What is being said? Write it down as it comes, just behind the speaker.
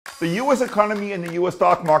The US economy and the US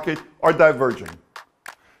stock market are diverging.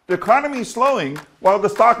 The economy is slowing while the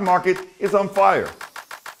stock market is on fire.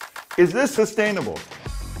 Is this sustainable?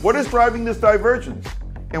 What is driving this divergence?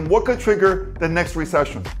 And what could trigger the next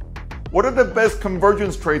recession? What are the best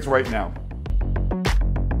convergence trades right now?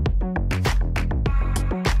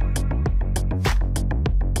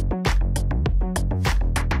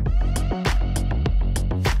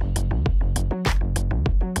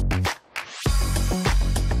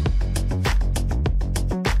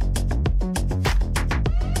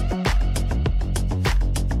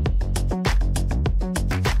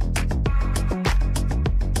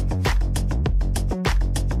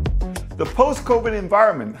 The post-COVID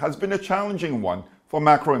environment has been a challenging one for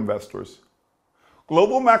macro investors.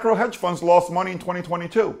 Global macro hedge funds lost money in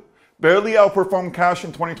 2022, barely outperformed cash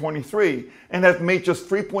in 2023, and have made just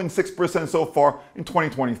 3.6% so far in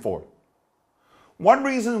 2024. One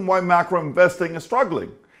reason why macro investing is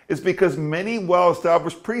struggling is because many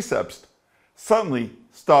well-established precepts suddenly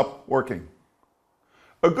stopped working.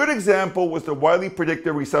 A good example was the widely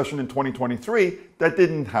predicted recession in 2023 that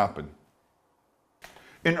didn't happen.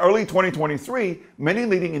 In early 2023, many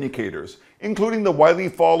leading indicators, including the widely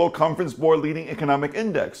followed Conference Board Leading Economic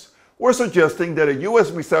Index, were suggesting that a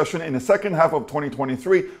US recession in the second half of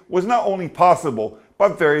 2023 was not only possible,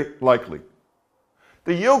 but very likely.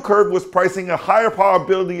 The yield curve was pricing a higher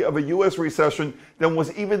probability of a US recession than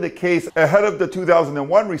was even the case ahead of the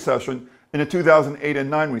 2001 recession and the 2008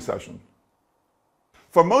 and 9 recession.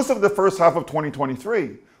 For most of the first half of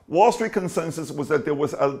 2023, Wall Street consensus was that there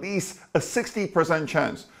was at least a 60%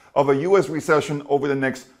 chance of a US recession over the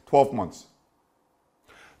next 12 months.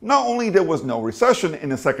 Not only there was no recession in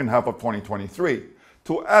the second half of 2023,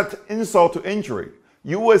 to add insult to injury,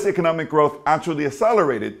 US economic growth actually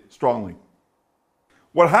accelerated strongly.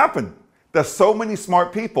 What happened that so many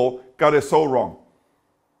smart people got it so wrong?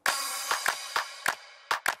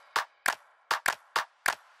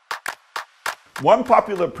 One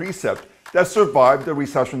popular precept that survived the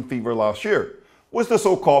recession fever last year was the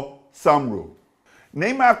so-called Sahm Rule.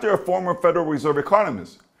 Named after a former Federal Reserve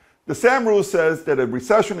economist, the Sahm Rule says that a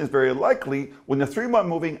recession is very likely when the 3-month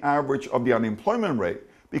moving average of the unemployment rate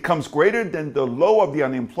becomes greater than the low of the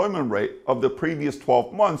unemployment rate of the previous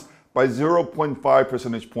 12 months by 0.5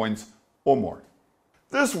 percentage points or more.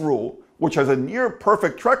 This rule, which has a near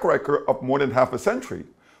perfect track record of more than half a century,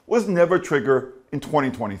 was never triggered in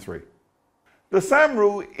 2023. The Sahm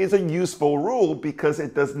Rule is a useful rule because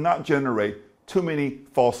it does not generate too many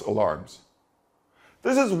false alarms.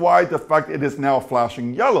 This is why the fact it is now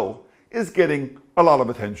flashing yellow is getting a lot of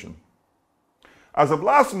attention. As of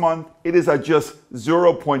last month, it is at just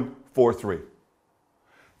 0.43.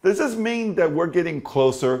 Does this mean that we're getting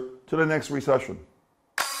closer to the next recession?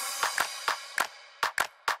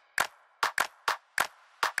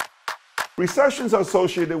 Recessions are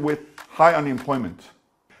associated with high unemployment.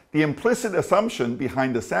 The implicit assumption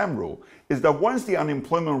behind the Sahm Rule is that once the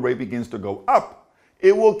unemployment rate begins to go up,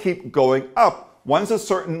 it will keep going up once a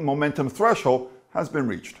certain momentum threshold has been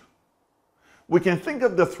reached. We can think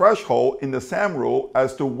of the threshold in the Sahm Rule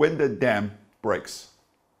as to when the dam breaks.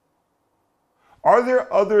 Are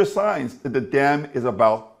there other signs that the dam is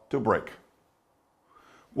about to break?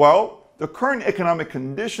 Well, the current economic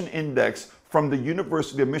condition index from the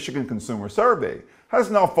University of Michigan Consumer Survey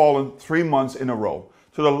has now fallen 3 months in a row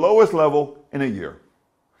to the lowest level in a year.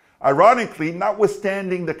 Ironically,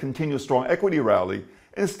 notwithstanding the continued strong equity rally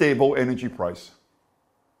and stable energy price.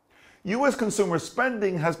 US consumer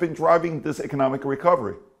spending has been driving this economic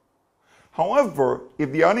recovery. However,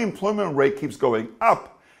 if the unemployment rate keeps going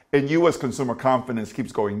up and US consumer confidence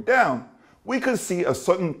keeps going down, we could see a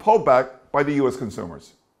sudden pullback by the US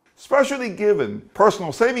consumers, especially given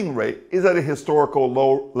personal saving rate is at a historical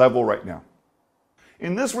low level right now.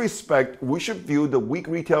 In this respect, we should view the weak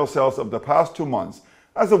retail sales of the past 2 months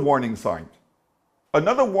as a warning sign.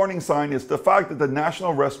 Another warning sign is the fact that the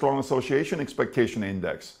National Restaurant Association Expectation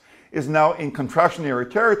Index is now in contractionary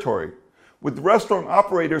territory, with restaurant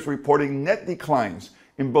operators reporting net declines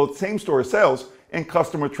in both same-store sales and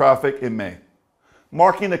customer traffic in May,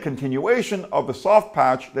 marking a continuation of the soft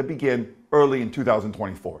patch that began early in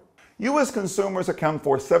 2024. US consumers account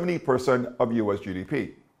for 70% of US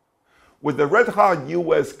GDP. With the red-hot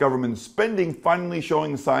US government spending finally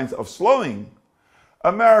showing signs of slowing,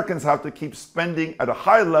 Americans have to keep spending at a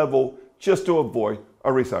high level just to avoid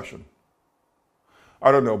a recession.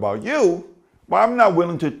 I don't know about you, but I'm not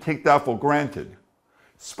willing to take that for granted,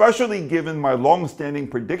 especially given my long-standing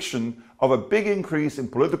prediction of a big increase in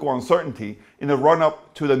political uncertainty in the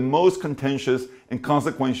run-up to the most contentious and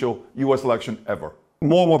consequential US election ever.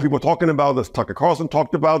 more and more people are talking about this. Tucker Carlson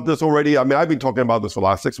talked about this already. I mean, I've been talking about this for the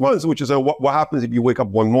last 6 months, which is what happens if you wake up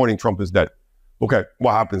one morning, Trump is dead? Okay,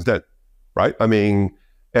 what happens then, right? I mean,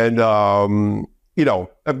 and, you know,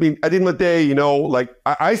 I mean, at the end of the day, you know, like,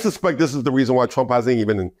 I suspect this is the reason why Trump hasn't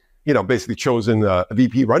even, you know, basically chosen a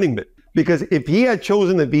VP running mate. Because if he had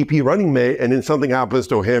chosen a VP running mate and then something happens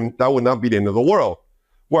to him, that would not be the end of the world.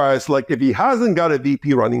 Whereas, like, if he hasn't got a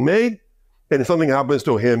VP running mate, and if something happens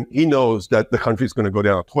to him, he knows that the country's going to go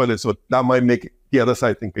down a toilet. So that might make the other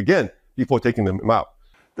side think again before taking them out.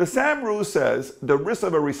 The Sahm Rule says the risk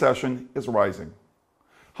of a recession is rising.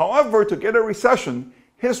 However, to get a recession,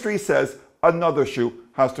 history says another shoe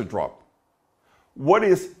has to drop. What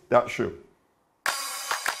is that shoe?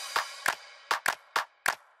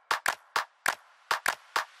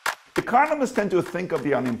 Economists tend to think of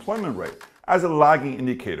the unemployment rate as a lagging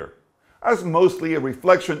indicator, as mostly a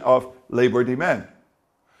reflection of labor demand.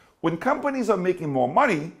 When companies are making more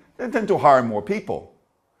money, they tend to hire more people.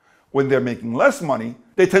 When they're making less money,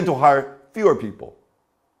 they tend to hire fewer people.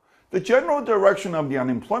 The general direction of the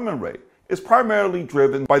unemployment rate is primarily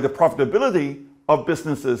driven by the profitability of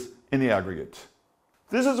businesses in the aggregate.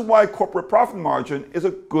 This is why corporate profit margin is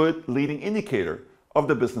a good leading indicator of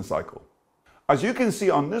the business cycle. As you can see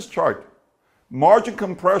on this chart, margin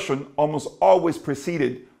compression almost always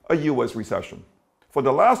preceded a US recession. For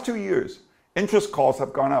the last 2 years, interest costs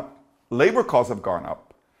have gone up, labor costs have gone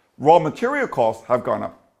up, raw material costs have gone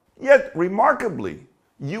up. Yet, remarkably,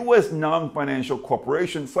 US non-financial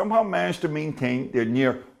corporations somehow managed to maintain their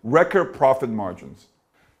near record profit margins.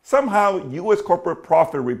 Somehow, US corporate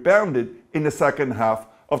profit rebounded in the second half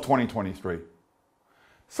of 2023.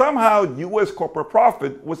 Somehow, US corporate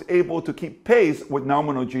profit was able to keep pace with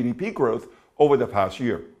nominal GDP growth over the past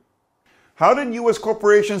year. How did US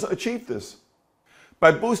corporations achieve this?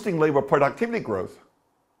 By boosting labor productivity growth,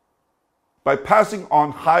 by passing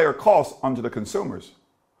on higher costs onto the consumers,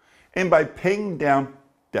 and by paying down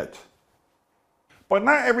debt. But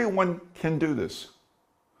not everyone can do this.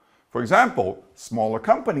 For example, smaller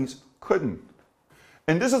companies couldn't.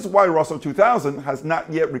 And this is why Russell 2000 has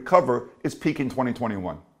not yet recovered its peak in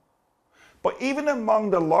 2021. But even among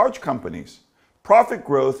the large companies, profit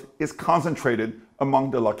growth is concentrated among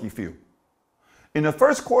the lucky few. In the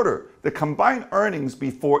first quarter, the combined earnings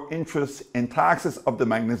before interest and taxes of the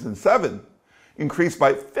Magnificent Seven increased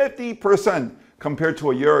by 50% compared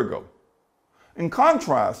to a year ago. In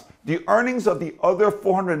contrast, the earnings of the other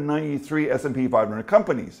 493 S&P 500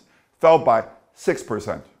 companies fell by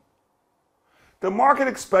 6%. The market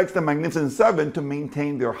expects the Magnificent Seven to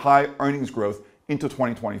maintain their high earnings growth into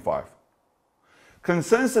 2025.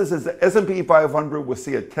 Consensus is the S&P 500 will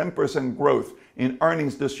see a 10% growth in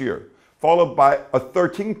earnings this year, followed by a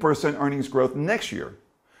 13% earnings growth next year,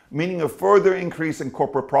 meaning a further increase in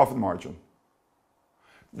corporate profit margin.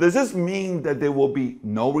 Does this mean that there will be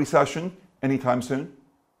no recession anytime soon?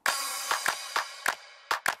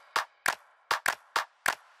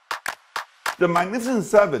 The Magnificent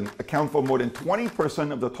Seven account for more than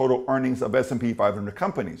 20% of the total earnings of S&P 500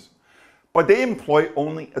 companies, but they employ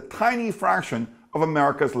only a tiny fraction of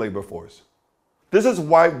America's labor force. This is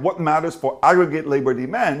why what matters for aggregate labor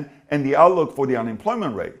demand and the outlook for the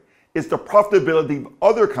unemployment rate is the profitability of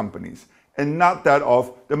other companies and not that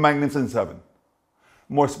of the Magnificent Seven.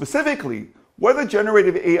 More specifically, whether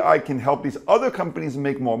generative AI can help these other companies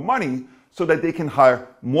make more money so that they can hire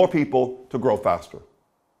more people to grow faster.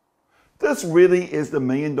 This really is the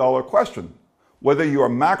million-dollar question, whether you're a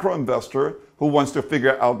macro investor who wants to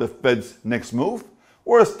figure out the Fed's next move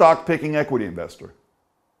or a stock-picking equity investor.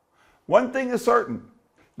 One thing is certain,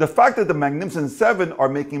 the fact that the Magnificent Seven are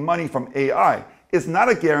making money from AI is not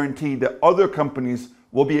a guarantee that other companies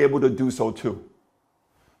will be able to do so too.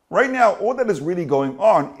 Right now, all that is really going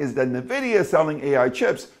on is that NVIDIA is selling AI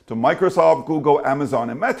chips to Microsoft, Google, Amazon,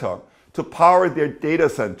 and Meta to power their data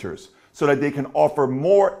centers so that they can offer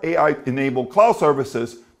more AI-enabled cloud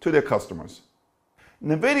services to their customers.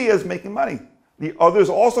 NVIDIA is making money. The others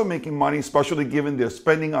also making money, especially given their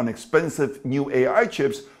spending on expensive new AI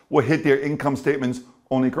chips will hit their income statements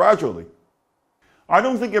only gradually. I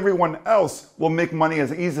don't think everyone else will make money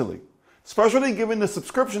as easily, especially given the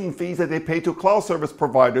subscription fees that they pay to cloud service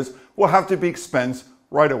providers will have to be expensed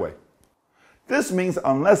right away. This means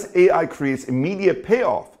unless AI creates immediate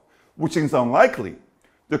payoff, which seems unlikely,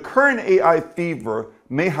 the current AI fever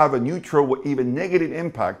may have a neutral or even negative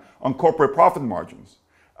impact on corporate profit margins,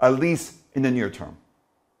 at least in the near term.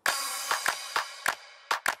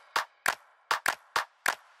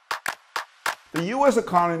 The US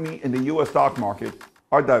economy and the US stock market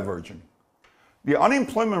are diverging. The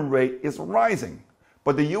unemployment rate is rising,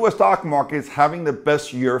 but the US stock market is having the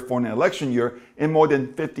best year for an election year in more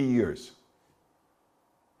than 50 years.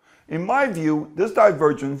 In my view, this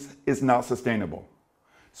divergence is not sustainable,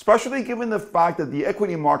 especially given the fact that the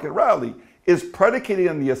equity market rally is predicated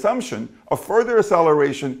on the assumption of further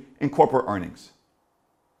acceleration in corporate earnings.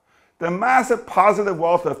 The massive positive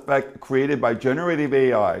wealth effect created by generative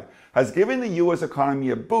AI has given the US economy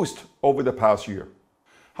a boost over the past year.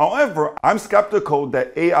 However, I'm skeptical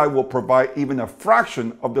that AI will provide even a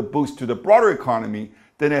fraction of the boost to the broader economy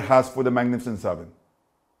than it has for the Magnificent Seven.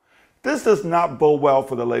 This does not bode well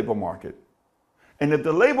for the labor market. And if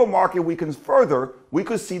the labor market weakens further, we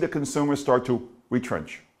could see the consumers start to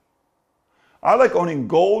retrench. I like owning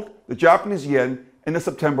gold, the Japanese yen, and the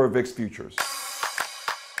September VIX futures.